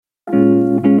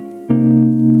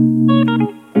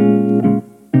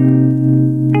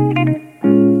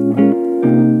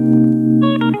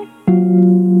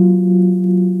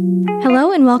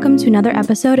welcome to another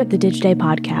episode of the Digiday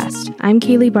Podcast. I'm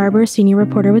Kaylee Barber, Senior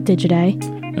Reporter with Digiday.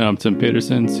 And I'm Tim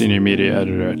Peterson, Senior Media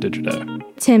Editor at Digiday.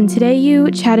 Tim, today you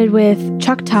chatted with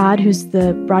Chuck Todd, who's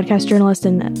the broadcast journalist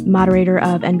and moderator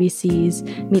of NBC's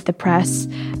Meet the Press.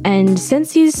 And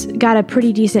since he's got a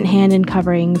pretty decent hand in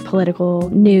covering political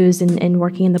news and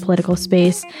working in the political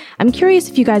space, I'm curious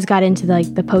if you guys got into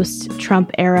the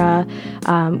post-Trump era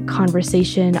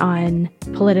conversation on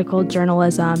political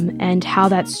journalism and how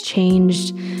that's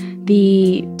changed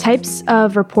the types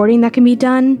of reporting that can be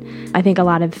done. I think a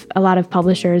lot of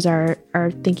publishers are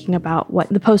thinking about what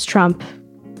the post-Trump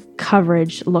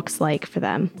coverage looks like for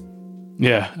them.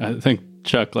 Yeah, I think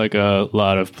Chuck, like a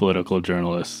lot of political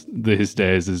journalists these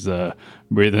days, is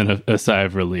breathing a sigh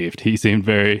of relief. He seemed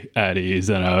very at ease,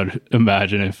 and I would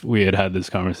imagine if we had this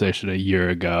conversation a year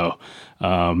ago,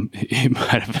 he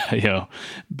might have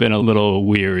been a little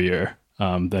wearier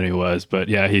than he was. But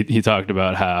yeah, he talked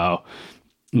about how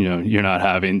you're not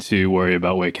having to worry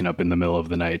about waking up in the middle of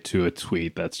the night to a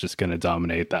tweet that's just going to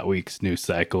dominate that week's news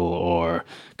cycle or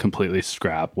completely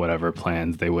scrap whatever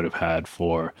plans they would have had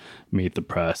for Meet the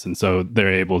Press. And so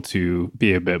they're able to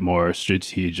be a bit more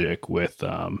strategic with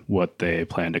what they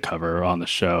plan to cover on the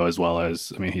show, as well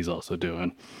as, he's also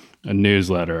doing a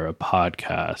newsletter, a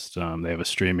podcast. They have a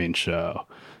streaming show.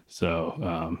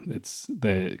 So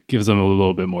it gives them a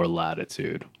little bit more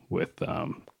latitude with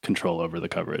control over the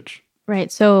coverage.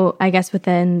 Right. So I guess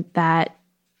within that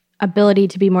ability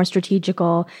to be more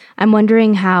strategical, I'm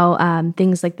wondering how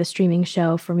things like the streaming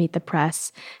show for Meet the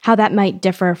Press, how that might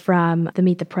differ from the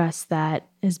Meet the Press that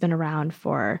has been around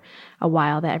for a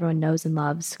while, that everyone knows and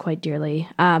loves quite dearly.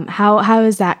 How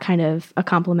is that kind of a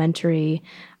complementary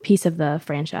piece of the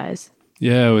franchise?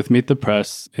 Yeah, with Meet the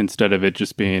Press, instead of it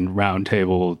just being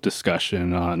roundtable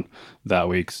discussion on that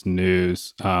week's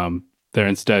news, they're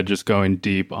instead just going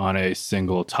deep on a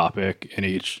single topic in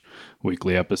each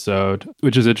weekly episode,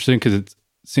 which is interesting because it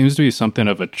seems to be something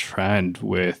of a trend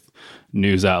with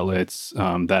news outlets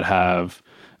that have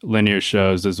linear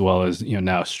shows as well as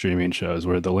now streaming shows,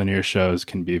 where the linear shows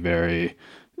can be very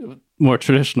more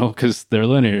traditional because they're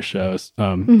linear shows.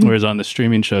 Whereas on the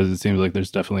streaming shows, it seems like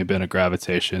there's definitely been a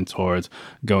gravitation towards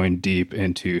going deep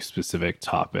into specific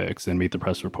topics, and Meet the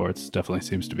Press Reports definitely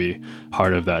seems to be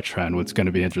part of that trend. What's going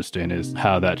to be interesting is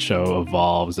how that show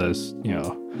evolves as,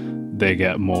 they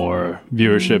get more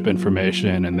viewership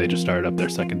information, and they just started up their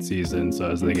second season.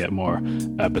 So as they get more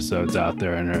episodes out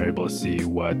there and are able to see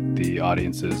what the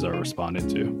audiences are responding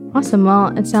to. Awesome.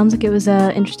 Well, it sounds like it was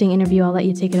an interesting interview. I'll let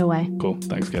you take it away. Cool.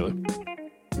 Thanks, Kaylee.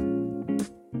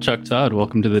 Chuck Todd,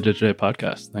 welcome to the Digiday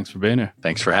Podcast. Thanks for being here.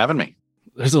 Thanks for having me.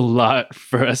 There's a lot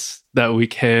for us that we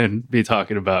can be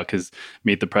talking about because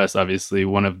Meet the Press, obviously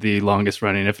one of the longest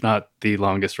running, if not the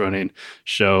longest running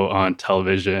show on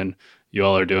television. You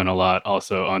all are doing a lot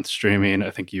also on streaming.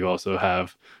 I think you also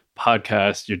have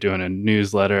podcasts, you're doing a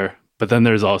newsletter, but then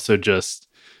there's also just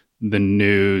the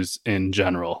news in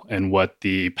general and what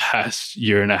the past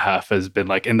year and a half has been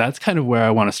like. And that's kind of where I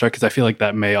want to start, because I feel like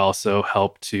that may also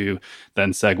help to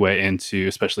then segue into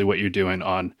especially what you're doing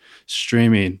on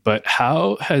streaming. But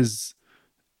how has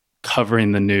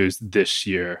covering the news this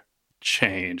year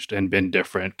changed and been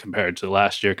different compared to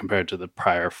last year, compared to the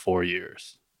prior 4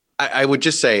 years? I would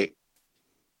just say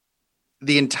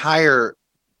the entire,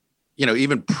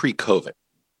 even pre-COVID,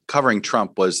 covering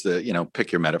Trump was the,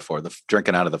 pick your metaphor, the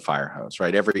drinking out of the fire hose,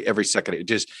 right? Every second,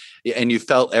 and you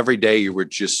felt every day you were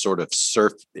just sort of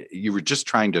you were just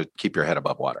trying to keep your head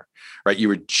above water, right? You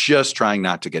were just trying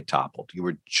not to get toppled. You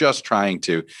were just trying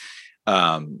to,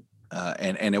 and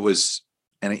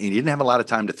you didn't have a lot of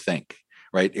time to think,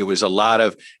 right? It was a lot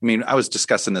of, I was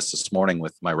discussing this morning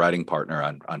with my writing partner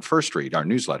on First Read, our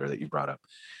newsletter that you brought up.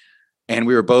 And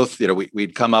we were both,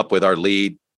 we'd come up with our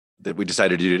lead that we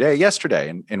decided to do yesterday.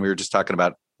 And we were just talking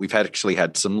about, we've actually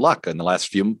had some luck in the last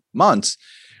few months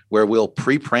where we'll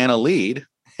pre-plan a lead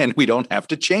and we don't have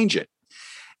to change it.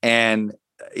 And,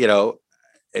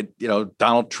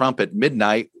 Donald Trump at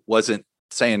midnight wasn't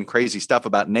saying crazy stuff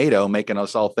about NATO, making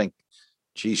us all think,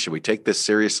 gee, should we take this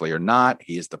seriously or not?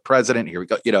 He is the president. Here we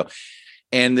go.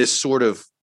 And this sort of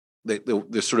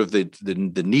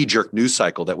the knee-jerk news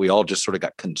cycle that we all just sort of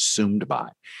got consumed by,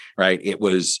 right? It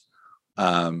was,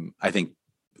 I think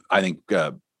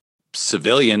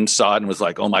civilians saw it and was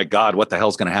like, oh my God, what the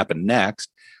hell's going to happen next?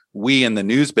 We in the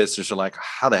news business are like,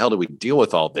 how the hell do we deal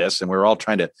with all this? And we're all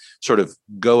trying to sort of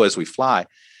go as we fly.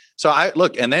 So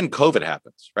and then COVID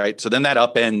happens, right? So then that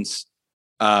upends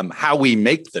how we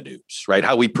make the news, right?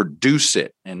 How we produce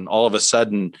it. And all of a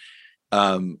sudden,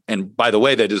 and by the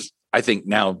way, that is, I think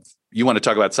now you want to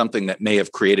talk about something that may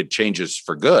have created changes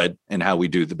for good in how we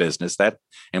do the business,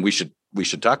 and we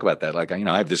should talk about that. Like,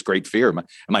 I have this great fear.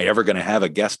 Am I ever going to have a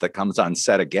guest that comes on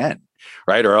set again?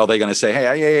 Right. Or are they going to say,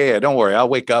 hey, yeah, don't worry, I'll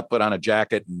wake up, put on a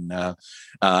jacket and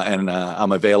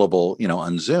I'm available,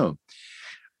 on Zoom.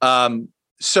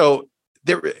 So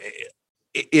there,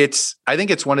 I think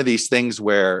it's one of these things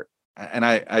where, and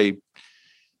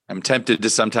I'm tempted to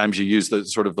sometimes you use the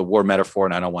sort of the war metaphor,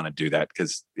 and I don't want to do that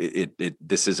because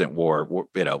this isn't war.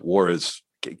 War is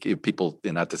people.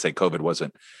 Not to say COVID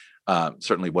wasn't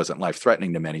certainly wasn't life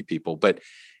threatening to many people, but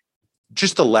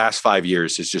just the last 5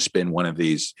 years has just been one of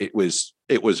these. It was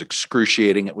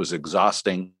excruciating. It was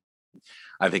exhausting.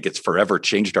 I think it's forever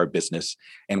changed our business,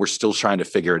 and we're still trying to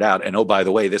figure it out. And oh, by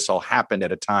the way, this all happened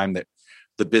at a time that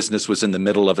the business was in the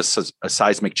middle of a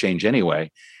seismic change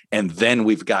anyway, and then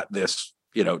we've got this.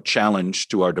 Challenge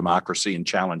to our democracy and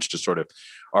challenge to sort of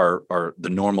the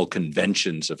normal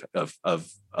conventions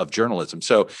of journalism.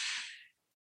 So,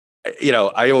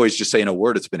 I always just say in a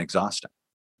word, it's been exhausting,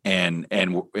 and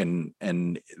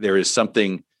there is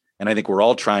something, and I think we're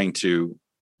all trying to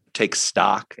take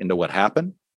stock into what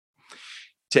happened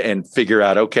and figure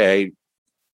out, okay,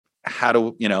 how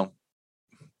do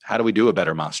we do a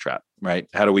better mousetrap, right?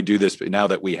 How do we do this now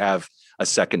that we have a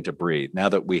second to breathe? Now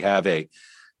that we have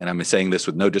and I'm saying this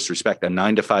with no disrespect, a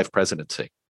 9-to-5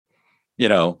 presidency,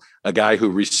 a guy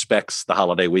who respects the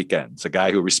holiday weekends, a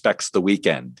guy who respects the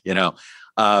weekend,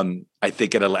 I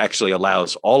think it actually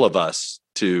allows all of us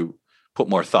to put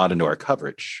more thought into our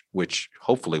coverage, which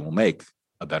hopefully will make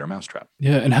a better mousetrap.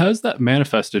 Yeah. And how is that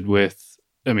manifested with,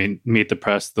 Meet the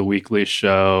Press, the weekly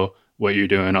show, what you're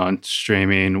doing on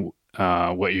streaming,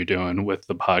 what you're doing with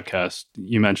the podcast?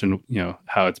 You mentioned,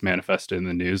 how it's manifested in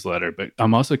the newsletter, but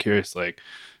I'm also curious,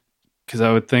 because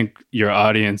I would think your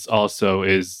audience also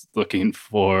is looking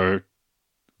for,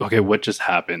 okay, what just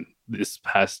happened this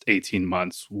past 18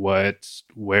 months?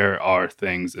 Where are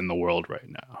things in the world right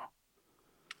now?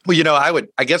 Well,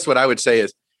 I guess what I would say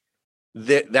is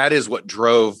that is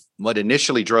what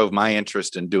initially drove my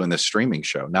interest in doing this streaming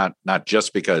show. Not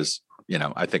just because,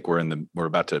 I think we're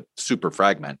about to super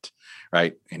fragment,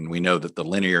 right? And we know that the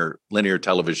linear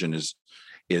television is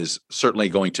certainly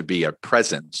going to be a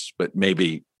presence, but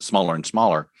maybe smaller and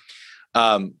smaller.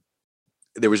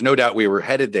 There was no doubt we were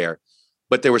headed there,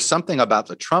 but there was something about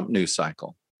the Trump news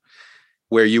cycle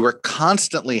where you were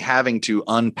constantly having to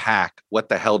unpack what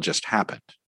the hell just happened,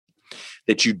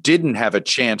 that you didn't have a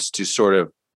chance to sort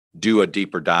of do a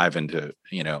deeper dive into,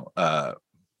 looking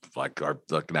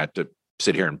at to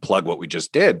sit here and plug what we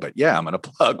just did. But yeah, I'm going to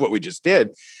plug what we just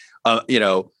did.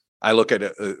 I look at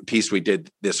a piece we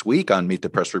did this week on Meet the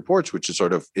Press Reports, which is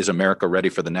sort of, is America ready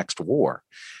for the next war?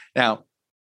 Now,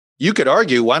 you could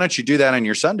argue, why don't you do that on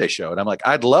your Sunday show? And I'm like,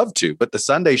 I'd love to, but the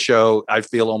Sunday show, I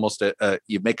feel almost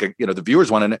you make the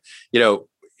viewers want to,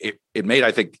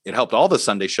 I think it helped all the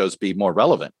Sunday shows be more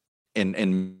relevant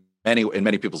in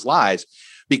many people's lives,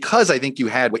 because I think you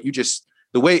had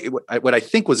what I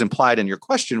think was implied in your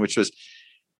question, which was,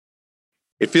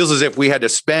 it feels as if we had to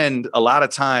spend a lot of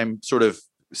time sort of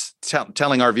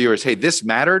telling our viewers, hey, this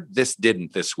mattered, this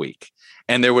didn't this week.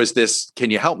 And there was this,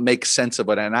 can you help make sense of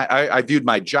it? And I viewed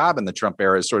my job in the Trump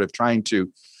era as sort of trying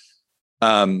to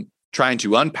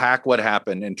unpack what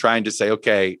happened and trying to say,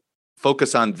 okay,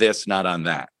 focus on this, not on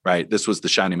that, right? This was the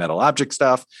shiny metal object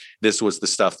stuff. This was the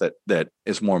stuff that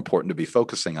is more important to be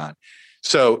focusing on.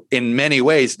 So in many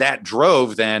ways, that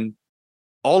drove then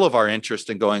all of our interest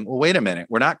in going, well, wait a minute,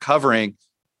 we're not covering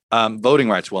voting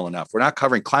rights well enough. We're not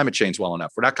covering climate change well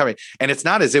enough. We're not covering, and it's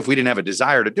not as if we didn't have a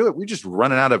desire to do it. We're just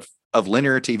running out of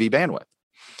linear TV bandwidth.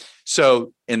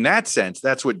 So in that sense,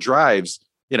 that's what drives,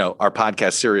 our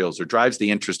podcast serials, or drives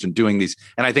the interest in doing these.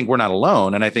 And I think we're not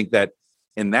alone. And I think that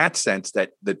in that sense,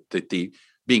 that the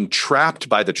being trapped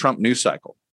by the Trump news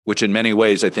cycle, which in many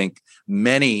ways, I think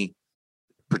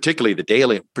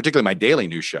particularly my daily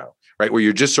news show, right, where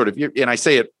you're just sort of, and I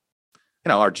say it,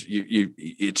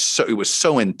 it was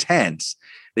so intense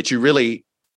that you really,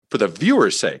 for the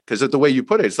viewer's sake, because of the way you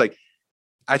put it, it's like,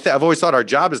 I've always thought our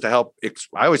job is to help.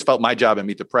 I always felt my job at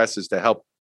Meet the Press is to help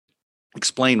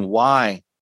explain why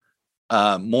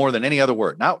more than any other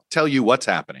word, not tell you what's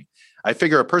happening. I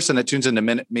figure a person that tunes into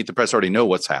Meet the Press already know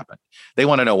what's happened. They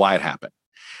want to know why it happened.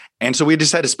 And so we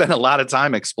just had to spend a lot of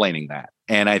time explaining that.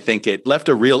 And I think it left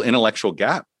a real intellectual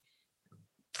gap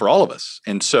for all of us.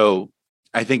 And so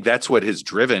I think that's what has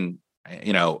driven,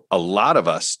 a lot of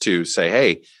us to say,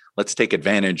 hey, let's take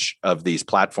advantage of these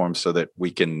platforms so that we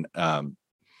can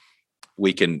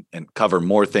cover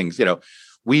more things.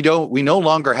 We no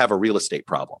longer have a real estate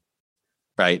problem,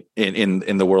 right?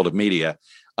 In the world of media.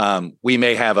 We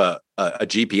may have a a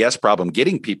GPS problem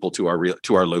getting people to our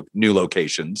new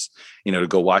locations, to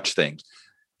go watch things.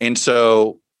 And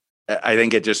so I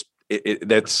think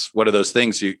that's one of those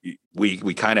things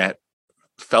we kind of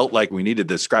felt like we needed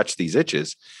to scratch these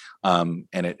itches. And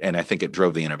I think it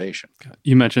drove the innovation.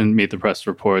 You mentioned Meet the Press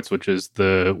Reports, which is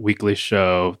the weekly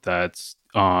show that's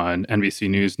on NBC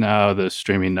News now, the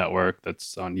streaming network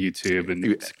that's on YouTube and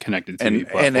connected TV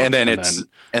platforms.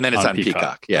 And then it's on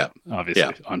Peacock. Yeah,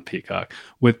 obviously on Peacock.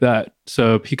 With that,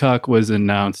 so Peacock was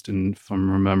announced in, if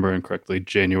I'm remembering correctly,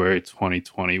 January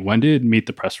 2020. When did Meet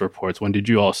the Press Reports? When did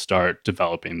you all start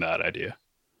developing that idea?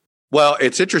 Well,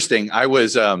 it's interesting. I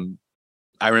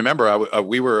remember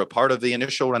we were a part of the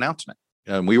initial announcement,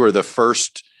 and we were the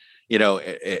first,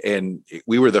 and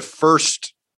we were the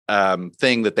first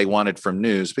thing that they wanted from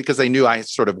news, because they knew I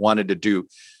sort of wanted to do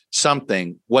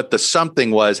something. What the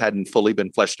something was hadn't fully been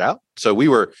fleshed out. So we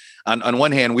were, on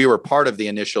one hand, we were part of the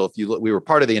initial. We were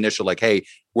part of the initial, like, hey,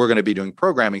 we're going to be doing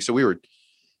programming. So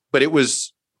but it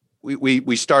was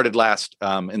we started last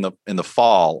in the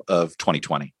fall of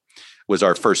 2020 was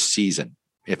our first season,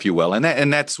 if you will, and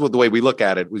that's the way we look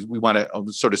at it. We want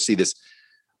to sort of see this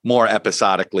more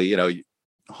episodically,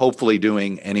 hopefully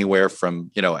doing anywhere from,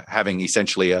 having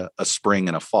essentially a spring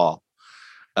and a fall,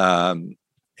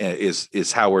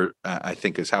 is how we're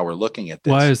looking at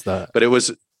this. Why is that? But it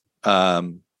was,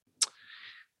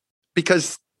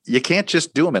 because you can't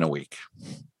just do them in a week,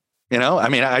 I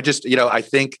mean, I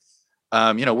think,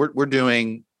 we're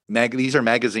doing these are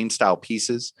magazine style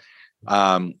pieces.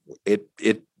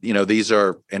 These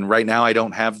are, and right now I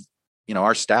don't have,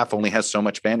 our staff only has so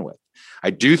much bandwidth.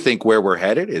 I do think where we're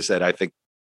headed is that I think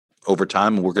over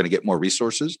time we're going to get more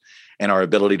resources, and our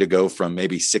ability to go from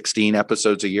maybe 16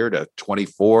 episodes a year to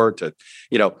 24 to,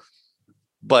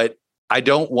 but I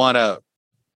don't want to,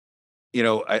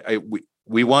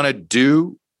 we want to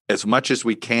do as much as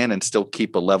we can and still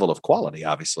keep a level of quality,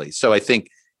 obviously. So I think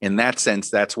in that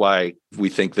sense, that's why we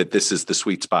think that this is the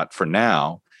sweet spot for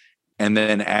now. And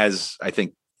then as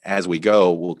we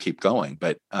go, we'll keep going.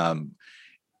 But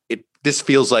this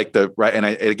feels like the right. And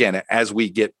again, as we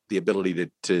get the ability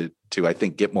to I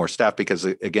think get more staff, because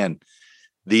again,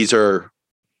 these are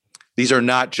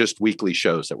not just weekly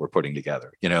shows that we're putting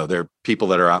together. They're people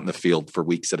that are out in the field for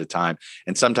weeks at a time.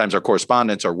 And sometimes our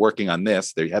correspondents are working on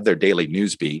this. They have their daily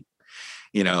news beat.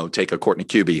 Take a Courtney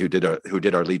Cubey who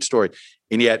did our lead story,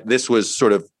 and yet this was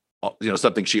sort of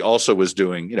something she also was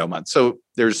doing. So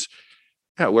there's.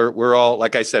 Yeah, we're all,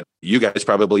 like I said, you guys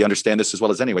probably understand this as well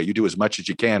as anyway. You do as much as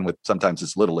you can with sometimes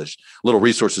as little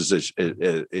resources as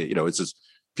it's as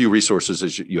few resources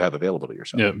as you have available to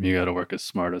yourself. Yeah, you got to work as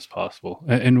smart as possible.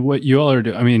 And what you all are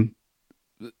doing, I mean,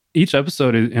 each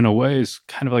episode in a way is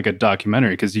kind of like a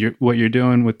documentary, because what you're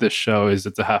doing with this show is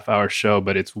it's a half-hour show,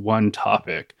 but it's one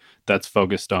topic that's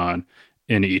focused on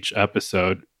in each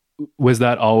episode. Was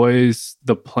that always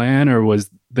the plan, or was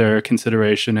there a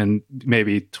consideration in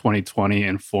maybe 2020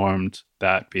 informed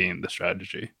that being the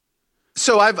strategy?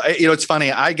 So it's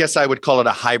funny. I guess I would call it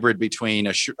a hybrid between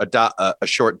a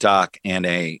short doc and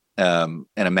a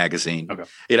magazine. Okay.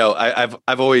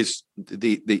 I've always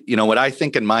what I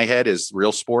think in my head is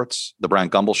Real Sports, the Brian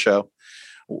Gumbel show.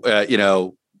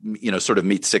 Sort of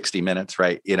meets 60 Minutes,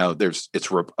 right?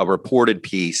 It's a reported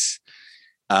piece.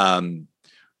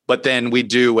 But then we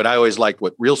do what I always liked,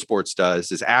 what Real Sports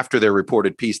does is after their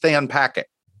reported piece, they unpack it,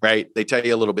 right? They tell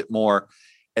you a little bit more.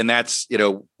 And that's,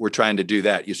 we're trying to do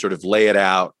that. You sort of lay it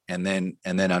out and then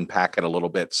unpack it a little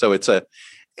bit. So it's a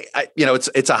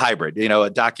hybrid, a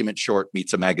document short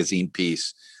meets a magazine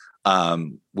piece,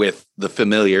 with the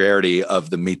familiarity of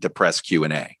the Meet the Press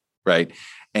Q&A, right?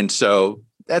 And so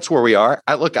that's where we are.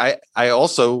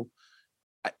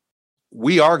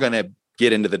 We are going to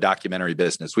get into the documentary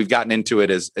business. We've gotten into it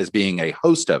as being a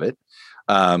host of it,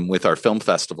 with our film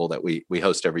festival that we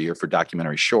host every year for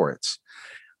documentary shorts.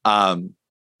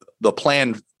 The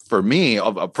plan for me,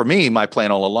 my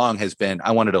plan all along has been,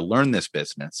 I wanted to learn this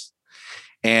business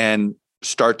and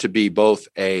start to be both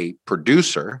a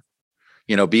producer,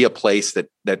 be a place that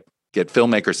get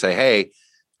filmmakers say, hey,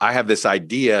 I have this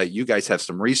idea. You guys have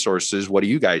some resources. What do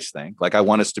you guys think? Like, I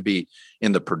want us to be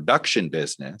in the production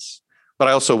business, but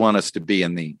I also want us to be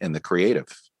in the creative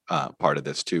part of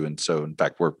this too. And so, in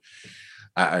fact, we're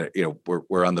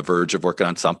on the verge of working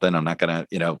on something. I'm not going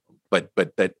to, but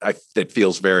that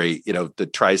feels very,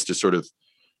 that tries to sort of,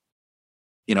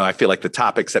 I feel like the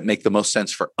topics that make the most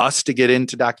sense for us to get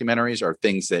into documentaries are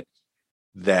things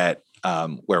that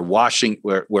where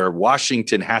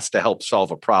Washington has to help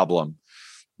solve a problem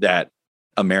that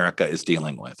America is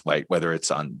dealing with, right? Whether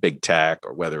it's on big tech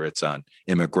or whether it's on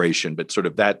immigration, but sort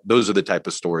of those are the type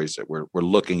of stories that we're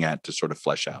looking at to sort of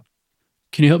flesh out.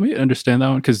 Can you help me understand that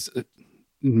one? Because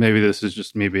maybe this is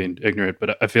just me being ignorant,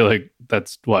 but I feel like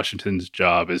that's Washington's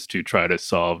job, is to try to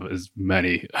solve as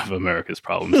many of America's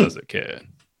problems as it can.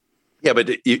 Yeah, but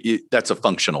that's a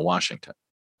functional Washington,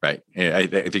 right? I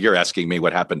think you're asking me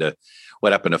what happened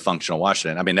to functional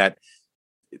Washington. I mean, that,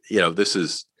 this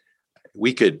is,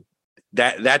 we could,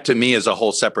 that to me is a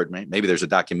whole separate, maybe there's a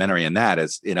documentary in that,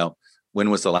 as, when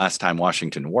was the last time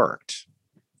Washington worked?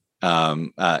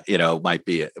 Might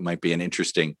be an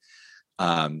interesting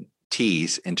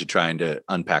tease into trying to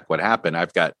unpack what happened.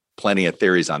 I've got plenty of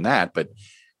theories on that, but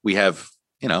we have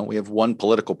one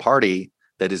political party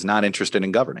that is not interested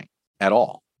in governing at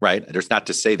all, right? There's not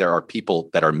to say there are people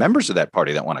that are members of that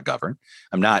party that want to govern.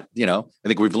 I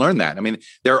think we've learned that. I mean,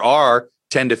 there are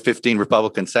 10 to 15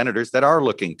 Republican senators that are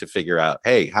looking to figure out,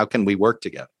 hey, how can we work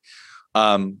together?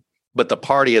 But the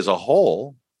party as a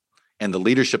whole and the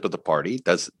leadership of the party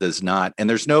does not,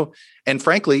 and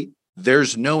frankly,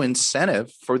 there's no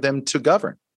incentive for them to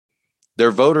govern.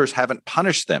 Their voters haven't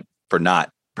punished them for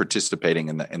not participating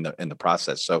in the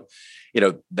process. So,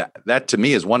 that to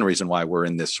me is one reason why we're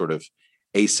in this sort of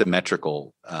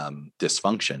asymmetrical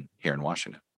dysfunction here in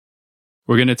Washington.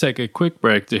 We're going to take a quick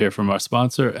break to hear from our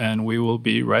sponsor, and we will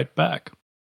be right back.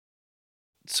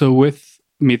 So with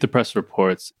Meet the Press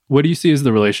Reports, what do you see as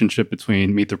the relationship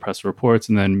between Meet the Press Reports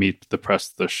and then Meet the Press,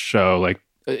 the show? Like,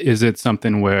 is it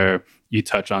something where you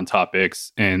touch on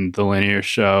topics in the linear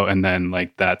show and then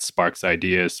like that sparks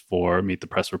ideas for Meet the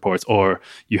Press Reports, or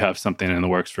you have something in the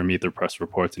works for Meet the Press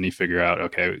Reports and you figure out,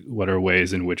 okay, what are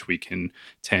ways in which we can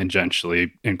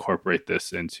tangentially incorporate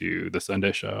this into the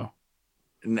Sunday show?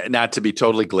 Not to be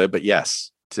totally glib, but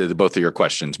yes, to both of your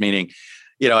questions, meaning,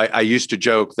 I used to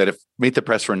joke that if Meet the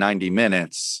Press for 90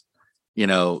 minutes,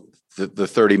 the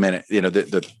 30-minute,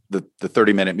 the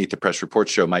 30-minute Meet the Press Report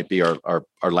show might be our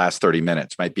last 30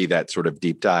 minutes, might be that sort of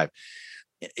deep dive.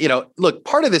 Look,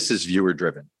 part of this is viewer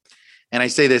driven. And I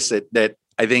say this, that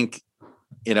I think,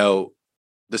 the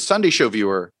Sunday show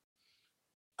viewer,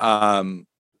 in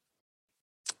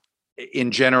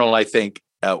general, I think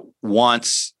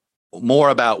wants more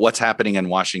about what's happening in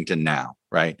Washington now,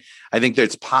 right? I think that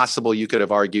it's possible you could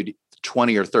have argued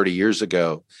 20 or 30 years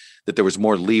ago that there was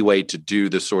more leeway to do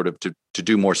the sort of to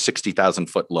do more 60,000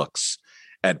 foot looks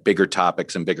at bigger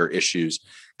topics and bigger issues,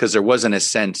 because there wasn't a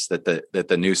sense that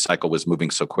the news cycle was moving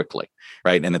so quickly,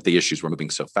 right? And that the issues were moving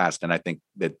so fast. And I think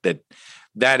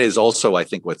that is also, I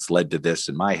think, what's led to this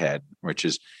in my head, which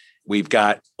is we've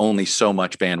got only so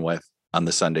much bandwidth on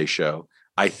the Sunday show.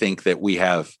 I think that we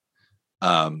have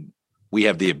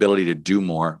the ability to do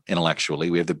more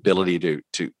intellectually. We have the ability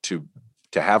to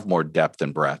have more depth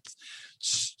and breadth.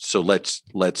 So let's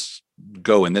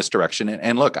go in this direction.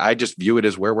 And look, I just view it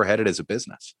as where we're headed as a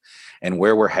business, and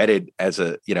where we're headed as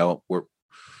it's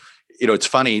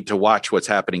funny to watch what's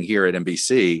happening here at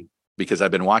NBC, because I've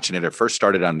been watching it. It first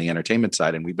started on the entertainment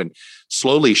side, and we've been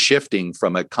slowly shifting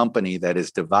from a company that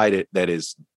is divided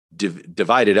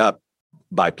up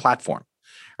by platform,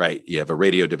 right? You have a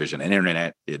radio division, an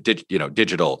internet,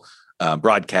 digital,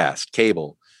 broadcast,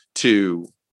 cable, to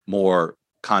more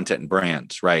content and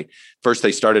brands, right? First,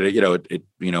 they started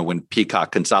when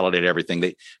Peacock consolidated everything,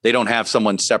 they don't have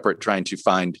someone separate trying to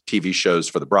find TV shows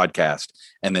for the broadcast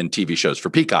and then TV shows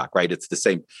for Peacock, right? It's the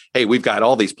same. Hey, we've got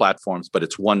all these platforms, but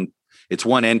it's one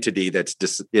entity that's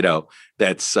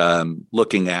that's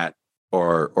looking at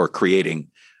or creating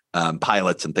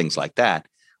pilots and things like that.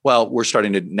 Well, we're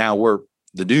starting to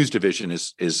the news division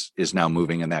is now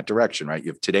moving in that direction, right?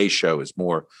 You have Today's Show is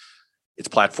more. It's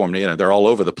platformed, they're all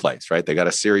over the place, right? They got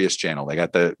a Sirius channel. They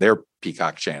got their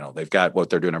Peacock channel. They've got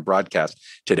what they're doing on broadcast,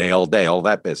 Today All Day, all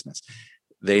that business.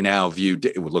 They now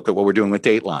look at what we're doing with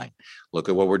Dateline. Look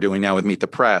at what we're doing now with Meet the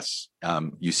Press.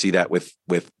 You see that with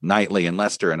Nightly and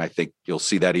Lester. And I think you'll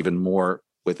see that even more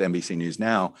with NBC News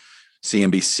now.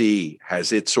 CNBC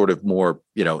has its sort of more,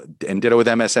 and ditto with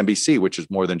MSNBC, which is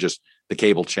more than just the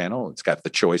cable channel. It's got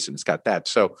The Choice and it's got that.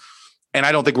 So, and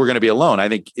I don't think we're going to be alone. I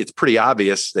think it's pretty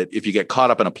obvious that if you get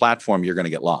caught up in a platform, you're going to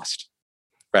get lost,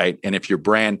 right? And if your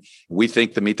brand, we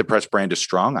think the Meet the Press brand is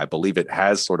strong. I believe it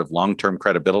has sort of long-term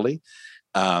credibility.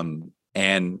 And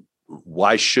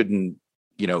why shouldn't,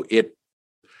 it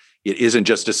isn't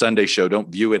just a Sunday show. Don't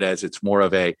view it as it's more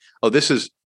of this is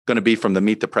going to be from the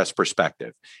Meet the Press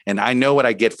perspective. And I know what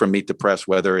I get from Meet the Press,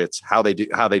 whether it's how they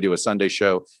do a Sunday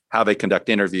show, how they conduct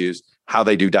interviews, how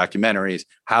they do documentaries,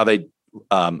 how they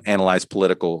analyze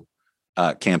political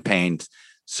campaigns.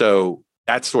 So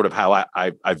that's sort of how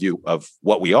I view of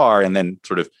what we are, and then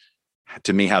sort of,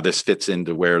 to me, how this fits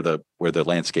into where the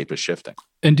landscape is shifting.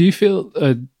 And do you feel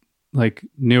like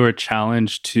newer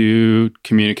challenge to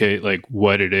communicate like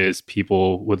what it is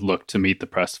people would look to Meet the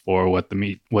Press for, what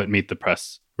Meet the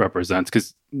Press represents?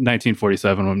 Because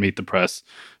 1947, when Meet the Press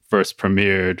first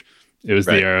premiered, it was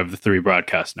the era of the 3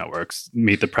 broadcast networks.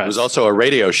 Meet the Press. It was also a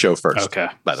radio show first. Okay,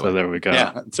 by the way. So there we go.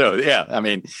 Yeah. So I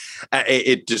mean,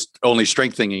 it just only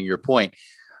strengthening your point.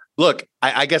 Look,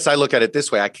 I guess I look at it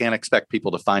this way. I can't expect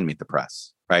people to find Meet the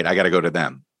Press, right? I got to go to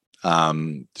them.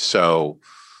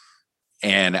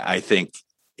 And I think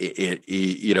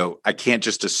I can't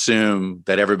just assume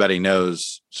that everybody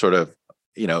knows sort of,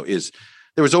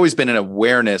 there was always been an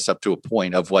awareness up to a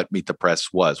point of what Meet the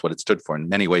Press was, what it stood for. In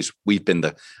many ways, we've been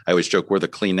I always joke, we're the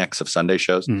Kleenex of Sunday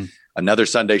shows. Another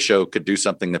Sunday show could do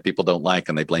something that people don't like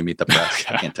and they blame Meet the Press.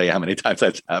 I can't tell you how many times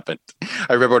that's happened.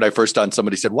 I remember when I first done,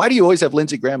 somebody said, "Why do you always have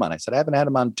Lindsey Graham on?" I said, "I haven't had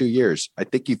him on in 2 years. I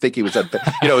think you think he was,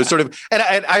 it's sort of," and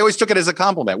I always took it as a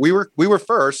compliment. We were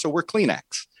first, so we're Kleenex,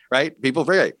 right? People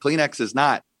very Kleenex is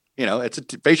not, it's a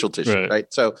facial tissue,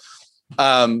 right? So,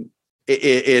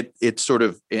 it's sort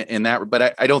of in that,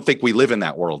 but I don't think we live in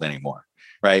that world anymore,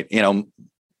 right?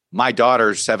 My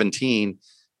daughter's 17.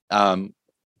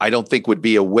 I don't think would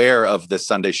be aware of the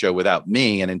Sunday show without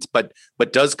me, but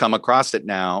does come across it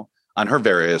now on her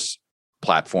various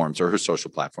platforms or her social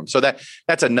platforms. So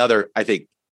that's another, I think,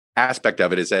 aspect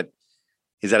of it is that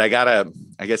I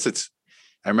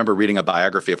remember reading a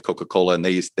biography of Coca-Cola, and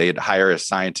they'd hire a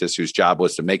scientist whose job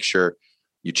was to make sure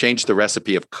you change the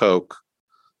recipe of Coke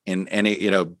in any,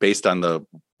 based on the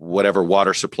whatever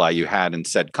water supply you had in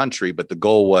said country. But the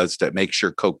goal was to make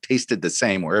sure Coke tasted the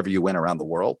same wherever you went around the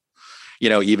world,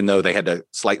 even though they had to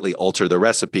slightly alter the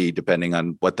recipe depending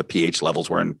on what the pH levels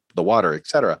were in the water, et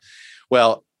cetera.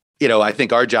 Well, I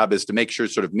think our job is to make sure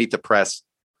sort of Meet the Press,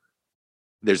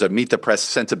 there's a Meet the Press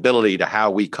sensibility to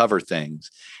how we cover things,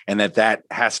 and that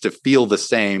has to feel the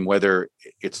same, whether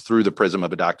it's through the prism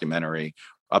of a documentary,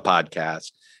 a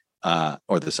podcast,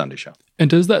 or the Sunday show. And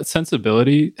does that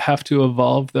sensibility have to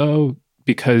evolve, though?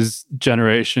 Because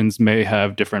generations may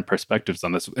have different perspectives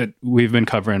on this. We've been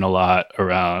covering a lot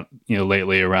around,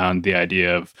 lately around the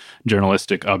idea of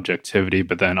journalistic objectivity,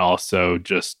 but then also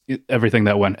just everything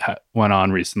that went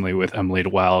on recently with Emily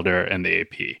Wilder and the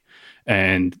AP.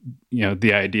 And,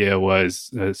 the idea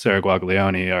was Sarah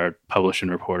Guaglione, our publishing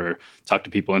reporter, talked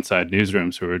to people inside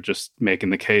newsrooms who were just making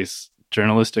the case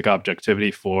journalistic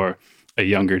objectivity for a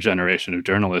younger generation of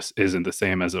journalists isn't the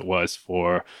same as it was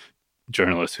for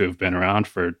journalists who have been around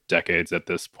for decades at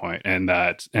this point. And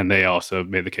they also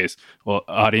made the case, well,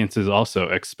 audiences also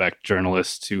expect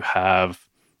journalists to have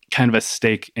kind of a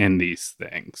stake in these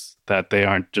things, that they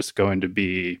aren't just going to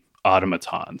be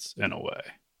automatons in a way.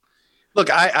 Look,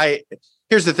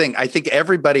 here's the thing. I think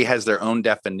everybody has their own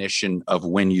definition of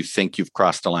when you think you've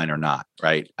crossed a line or not,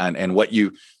 right? And what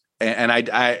you,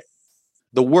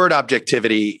 the word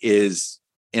objectivity is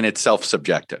in itself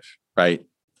subjective, right?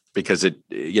 Because if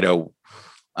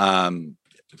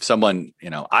someone,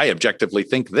 I objectively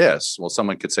think this, well,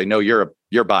 someone could say, no, you're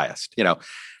biased,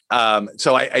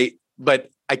 So but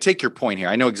I take your point here.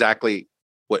 I know exactly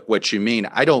what you mean.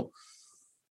 I don't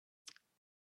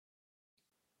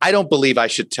believe I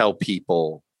should tell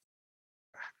people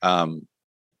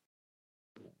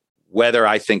whether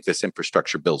I think this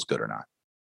infrastructure bill's good or not.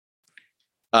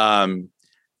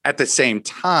 At the same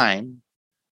time,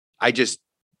 I just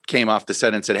came off the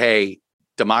set and said, hey,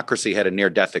 democracy had a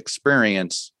near-death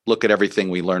experience. Look at everything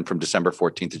we learned from December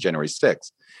 14th to January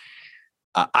 6th.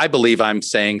 I believe I'm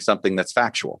saying something that's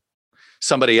factual.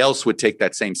 Somebody else would take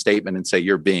that same statement and say,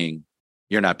 you're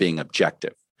not being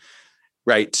objective,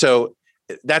 right? So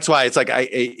that's why it's like,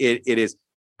 I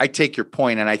take your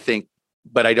point, and I think,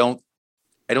 but I don't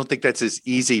think that's as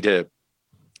easy to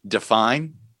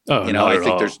define. Oh, I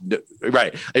think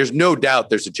there's no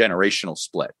doubt there's a generational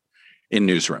split in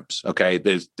newsrooms. Okay.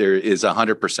 There is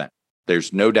 100%.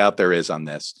 There's no doubt there is on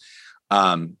this.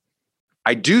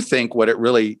 I do think what it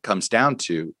really comes down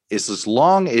to is as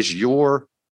long as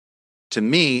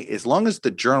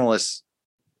the journalist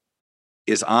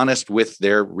is honest with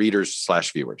their readers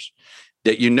 / viewers,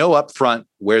 that up front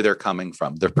where they're coming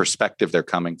from, their perspective they're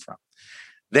coming from,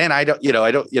 then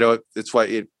it's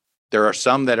why there are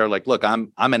some that are like, look,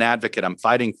 I'm an advocate. I'm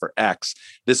fighting for X.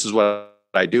 This is what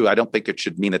I do. I don't think it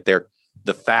should mean that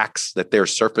the facts that they're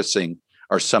surfacing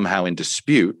are somehow in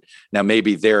dispute. Now,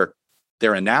 maybe their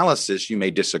analysis you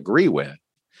may disagree with.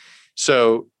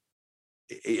 So,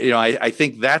 I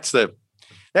think that's the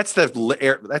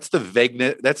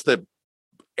vagueness. That's the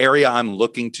area I'm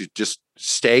looking to just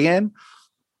stay in.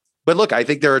 But look, I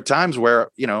think there are times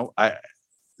where,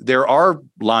 there are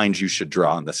lines you should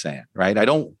draw in the sand, right? I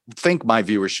don't think my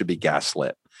viewers should be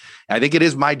gaslit. And I think it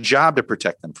is my job to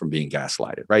protect them from being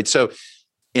gaslighted, right? So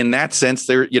in that sense,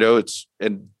 there, it's,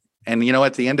 and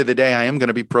at the end of the day, I am going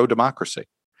to be pro-democracy.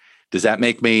 Does that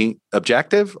make me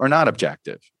objective or not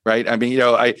objective, right? I mean,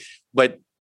 but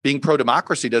being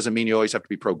pro-democracy doesn't mean you always have to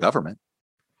be pro-government,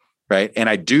 right? And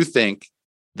I do think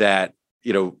that,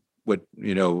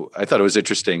 I thought it was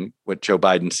interesting what Joe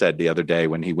Biden said the other day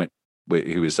when he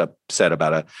was upset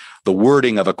about the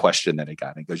wording of a question that he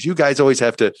got. He goes, "You guys always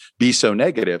have to be so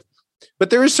negative." But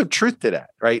there is some truth to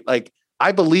that, right? Like,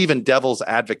 I believe in devil's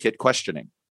advocate questioning,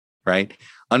 right?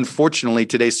 Unfortunately,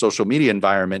 today's social media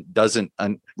environment doesn't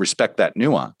respect that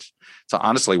nuance. So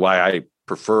honestly, why I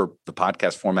prefer the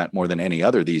podcast format more than any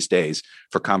other these days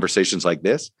for conversations like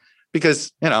this,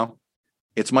 because,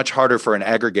 it's much harder for an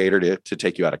aggregator to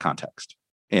take you out of context.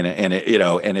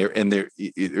 It's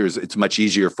much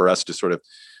easier for us to sort of,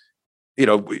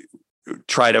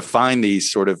 try to find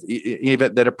these sort of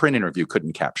even that a print interview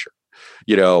couldn't capture,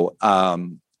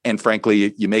 and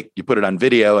frankly, you put it on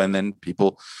video, and then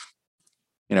people,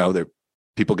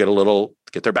 people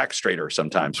get their back straighter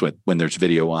sometimes when there's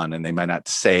video on, and they might not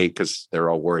say because they're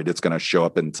all worried it's going to show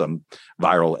up in some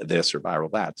viral this or viral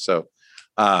that. So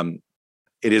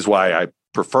it is why I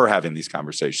prefer having these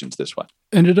conversations this way.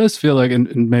 And it does feel like,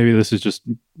 and maybe this is just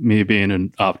me being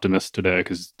an optimist today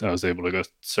because I was able to go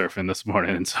surfing this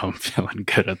morning, and so I'm feeling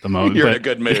good at the moment. You're in a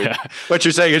good mood. Yeah. What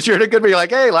you're saying is you're in a good mood. You're like,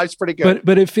 hey, life's pretty good.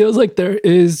 But it feels like there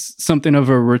is something of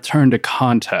a return to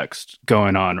context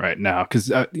going on right now.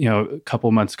 Because, a couple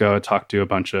months ago, I talked to a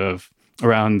bunch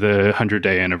around the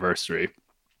 100-day anniversary.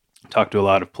 Talked to a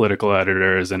lot of political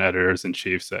editors and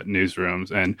editors-in-chiefs at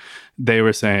newsrooms, and they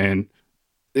were saying,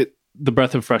 the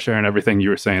breath of fresh air and everything you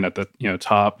were saying at the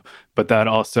top, but that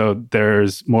also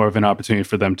there's more of an opportunity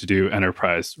for them to do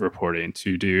enterprise reporting,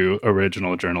 to do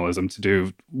original journalism, to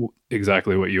do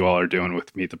exactly what you all are doing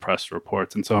with Meet the Press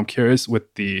reports. And so I'm curious,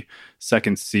 with the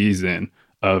second season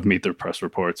of Meet the Press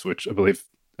reports, which I believe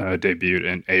debuted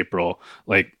in April,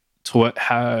 like to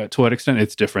what extent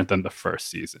it's different than the first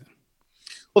season.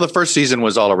 Well, the first season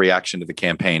was all a reaction to the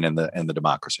campaign and the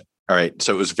democracy. All right.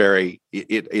 So it was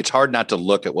it's hard not to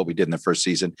look at what we did in the first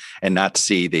season and not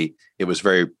see it was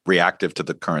very reactive to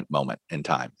the current moment in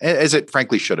time, as it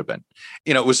frankly should have been.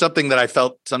 It was something that I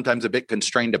felt sometimes a bit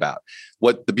constrained about.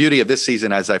 What the beauty of this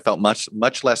season is, I felt much,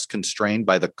 much less constrained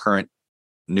by the current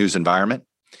news environment.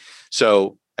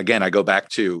 So again, I go back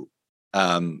to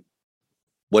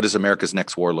what does America's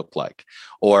next war look like?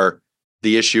 Or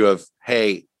the issue of,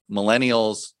 hey,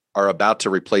 millennials are about to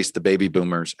replace the baby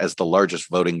boomers as the largest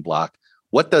voting bloc.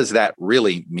 What does that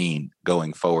really mean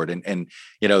going forward? And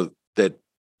that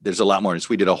there's a lot more.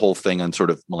 We did a whole thing on sort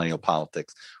of millennial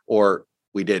politics, or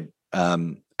we did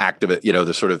activist,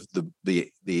 the sort of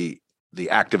the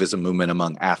activism movement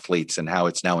among athletes and how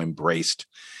it's now embraced.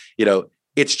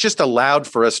 It's just allowed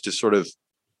for us to sort of,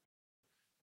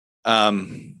 I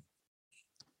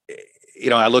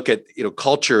look at,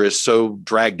 culture is so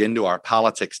dragged into our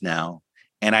politics now.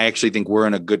 And I actually think we're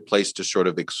in a good place to sort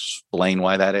of explain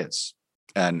why that is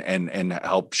and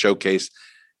help showcase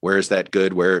where is that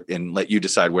good, and let you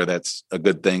decide where that's a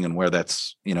good thing and where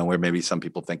that's, where maybe some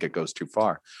people think it goes too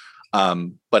far.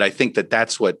 But I think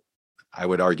that's what I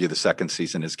would argue the second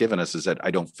season has given us, is that I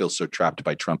don't feel so trapped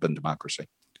by Trump and democracy.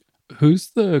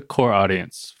 Who's the core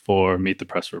audience for Meet the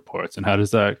Press reports, and how does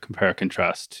that compare and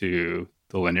contrast to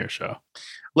the linear show?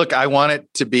 Look, I want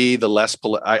it to be the less.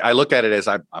 I look at it as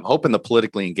I'm hoping the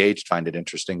politically engaged find it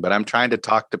interesting, but I'm trying to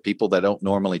talk to people that don't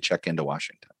normally check into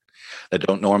Washington, that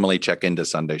don't normally check into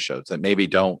Sunday shows, that maybe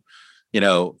don't,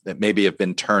 that maybe have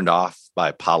been turned off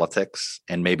by politics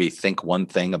and maybe think one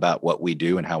thing about what we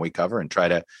do and how we cover, and try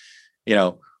to,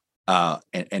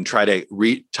 and try to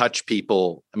retouch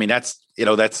people. I mean, I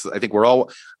think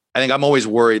I'm always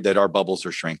worried that our bubbles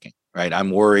are shrinking, right?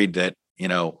 I'm worried that,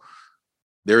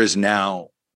 there is now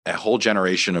a whole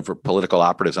generation of political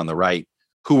operatives on the right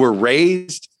who were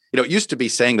raised, it used to be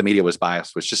saying the media was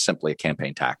biased was just simply a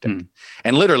campaign tactic.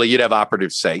 And literally you'd have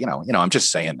operatives say, I'm just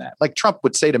saying that. Like Trump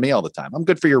would say to me all the time, I'm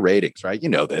good for your ratings, right?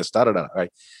 This,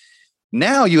 right?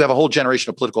 Now you have a whole generation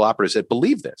of political operatives that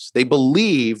believe this. They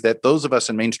believe that those of us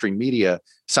in mainstream media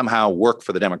somehow work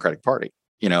for the Democratic Party,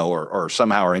 or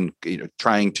somehow are in,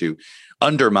 trying to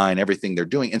undermine everything they're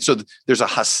doing. And so there's a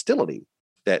hostility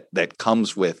that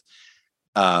comes with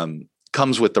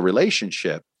the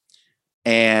relationship.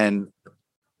 And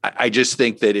I just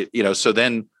think that so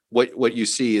then what you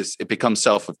see is it becomes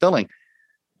self-fulfilling.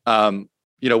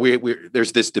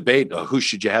 There's this debate, who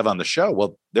should you have on the show?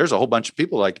 Well, there's a whole bunch of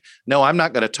people like, no, I'm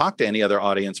not going to talk to any other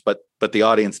audience, but the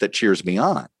audience that cheers me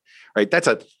on, right?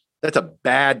 that's a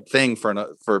bad thing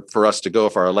for us to go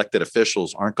if our elected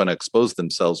officials aren't going to expose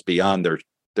themselves beyond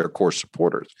their core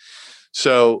supporters.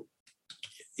 So,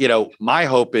 my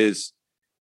hope is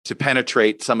to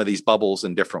penetrate some of these bubbles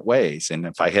in different ways. And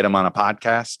if I hit them on a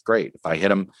podcast, great. If I hit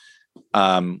them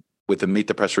with the Meet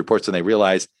the Press reports and they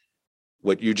realize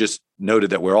what you just noted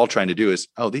that we're all trying to do is,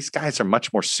 these guys are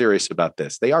much more serious about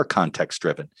this. They are context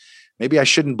driven. Maybe I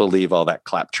shouldn't believe all that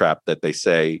claptrap that they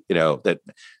say, that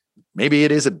maybe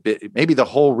it is maybe the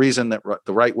whole reason that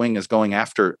the right wing is going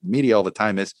after media all the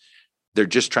time is they're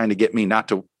just trying to get me not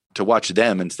to watch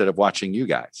them instead of watching you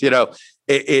guys.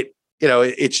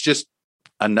 It's just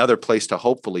another place to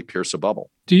hopefully pierce a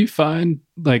bubble. Do you find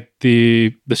like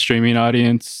the streaming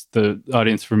audience, the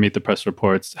audience for Meet the Press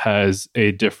reports has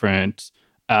a different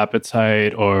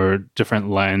appetite or different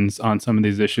lens on some of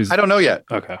these issues? I don't know yet.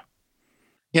 Okay.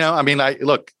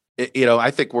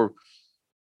 I think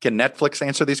can Netflix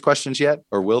answer these questions yet?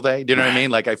 Or will they? Do you know what I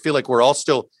mean? Like, I feel like we're all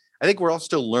still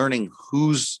learning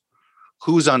who's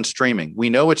on streaming. We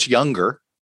know it's younger.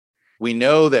 We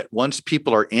know that once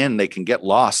people are in, they can get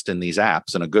lost in these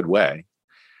apps in a good way.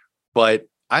 But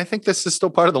I think this is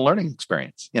still part of the learning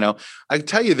experience. I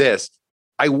tell you this,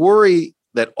 I worry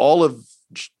that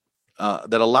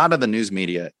that a lot of the news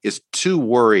media is too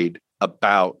worried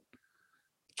about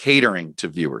catering to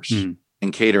viewers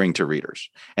and catering to readers.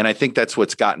 And I think that's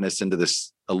what's gotten us into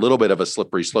this, a little bit of a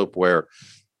slippery slope where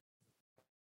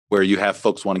you have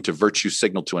folks wanting to virtue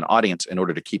signal to an audience in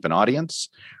order to keep an audience,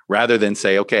 rather than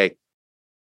say, okay,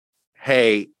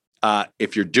 hey,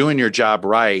 if you're doing your job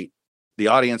right, the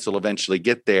audience will eventually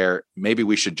get there. Maybe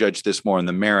we should judge this more on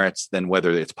the merits than whether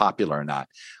it's popular or not.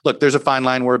 Look, there's a fine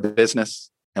line. We're a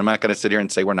business. I'm not going to sit here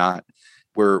and say we're not.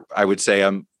 I would say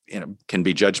can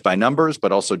be judged by numbers,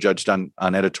 but also judged on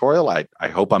editorial. I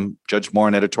hope I'm judged more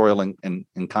on editorial and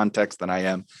in context than I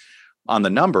am on the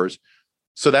numbers.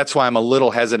 So that's why I'm a little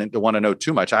hesitant to want to know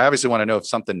too much. I obviously want to know if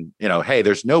something, hey,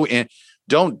 there's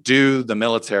don't do the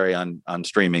military on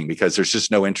streaming because there's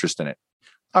just no interest in it.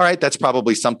 All right. That's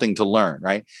probably something to learn,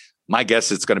 right? My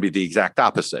guess it's going to be the exact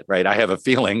opposite, right? I have a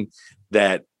feeling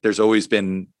that there's always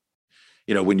been,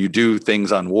 when you do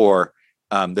things on war,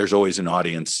 there's always an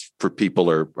audience for people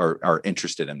are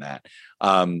interested in that.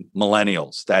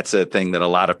 Millennials, that's a thing that a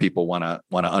lot of people want to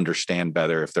understand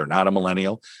better if they're not a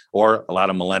millennial, or a lot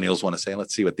of millennials want to say,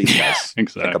 let's see what these guys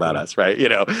think about us, right?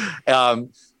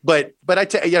 But I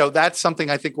tell you, that's something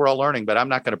I think we're all learning, but I'm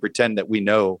not going to pretend that we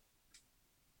know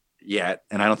yet.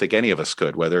 And I don't think any of us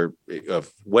could, whether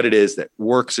of what it is that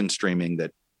works in streaming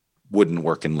that wouldn't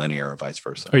work in linear or vice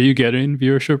versa. Are you getting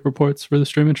viewership reports for the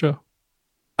streaming show?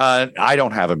 I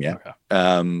don't have them yet. Okay.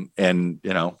 And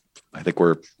I think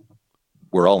we're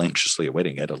all anxiously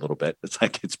awaiting it a little bit.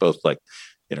 It's both like,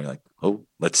 oh,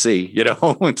 let's see,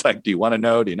 it's like, do you want to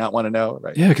know? Do you not want to know?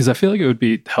 Right. Yeah. Cause I feel like it would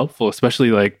be helpful,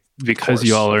 especially like, because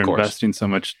you all are investing so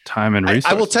much time and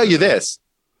resources. I will tell you this,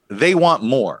 they want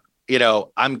more.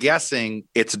 I'm guessing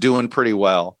it's doing pretty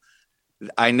well.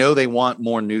 I know they want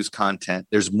more news content.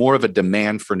 There's more of a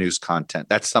demand for news content.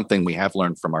 That's something we have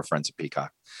learned from our friends at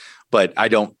Peacock. But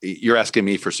you're asking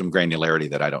me for some granularity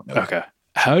that I don't know. Okay.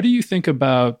 How do you think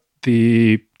about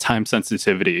the time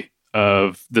sensitivity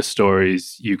of the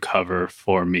stories you cover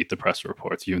for Meet the Press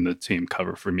reports, you and the team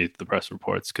cover for Meet the Press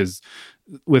reports? Because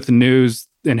with news,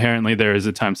 inherently there is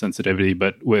a time sensitivity,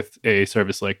 but with a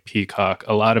service like Peacock,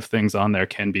 a lot of things on there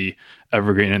can be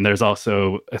evergreen. And there's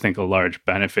also, I think, a large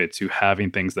benefit to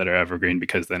having things that are evergreen,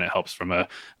 because then it helps from a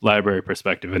library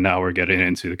perspective. And now we're getting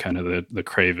into kind of the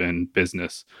craven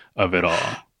business of it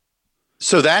all.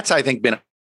 So that's, I think, been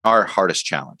our hardest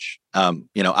challenge.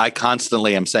 I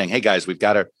constantly am saying, hey guys, we've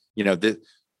got to,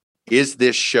 is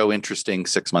this show interesting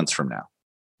 6 months from now?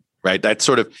 Right. That's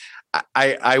sort of,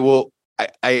 I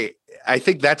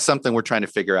think that's something we're trying to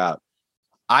figure out.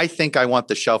 I think I want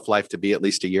the shelf life to be at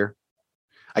least a year.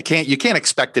 You can't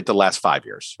expect it to last 5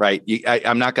 years, right?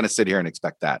 I'm not going to sit here and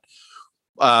expect that.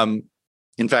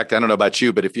 In fact, I don't know about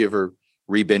you, but if you ever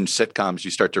re-binge sitcoms,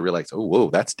 you start to realize, oh, whoa,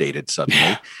 that's dated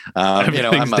suddenly.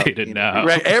 Everything's dated now.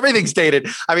 Right, everything's dated.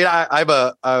 I mean,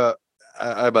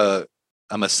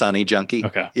 I'm a Sunny junkie.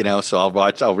 Okay. So I'll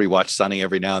rewatch Sunny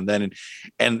every now and then.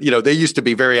 And they used to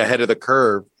be very ahead of the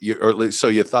curve, or at least so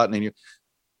you thought, and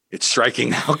it's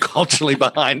striking how culturally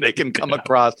behind they can come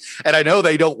across. And I know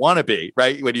they don't want to be,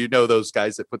 right? When those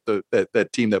guys that put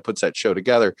that team that puts that show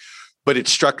together. But it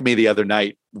struck me the other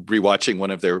night rewatching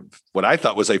one of their, what I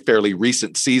thought was a fairly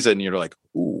recent season. You're like,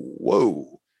 ooh,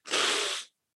 whoa.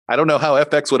 I don't know how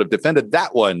FX would have defended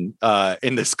that one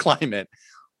in this climate.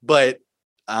 But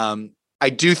I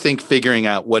do think figuring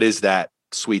out what is that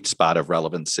sweet spot of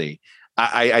relevancy.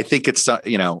 I think it's,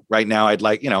 right now I'd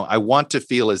like, I want to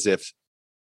feel as if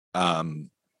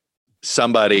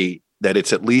somebody that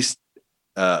it's at least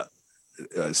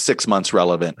 6 months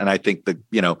relevant. And I think that,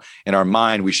 in our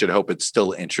mind, we should hope it's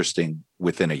still interesting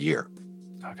within a year.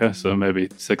 Okay, so maybe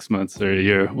 6 months or a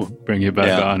year, we'll bring you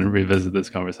back on and revisit this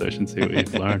conversation, see what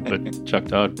you've learned. But Chuck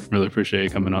Todd, really appreciate you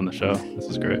coming on the show. This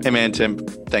is great. Hey, man, Tim,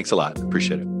 thanks a lot.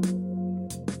 Appreciate it.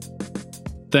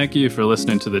 Thank you for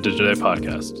listening to the Digiday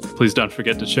Podcast. Please don't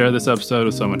forget to share this episode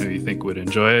with someone who you think would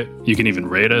enjoy it. You can even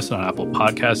rate us on Apple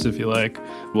Podcasts if you like.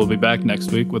 We'll be back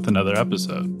next week with another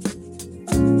episode.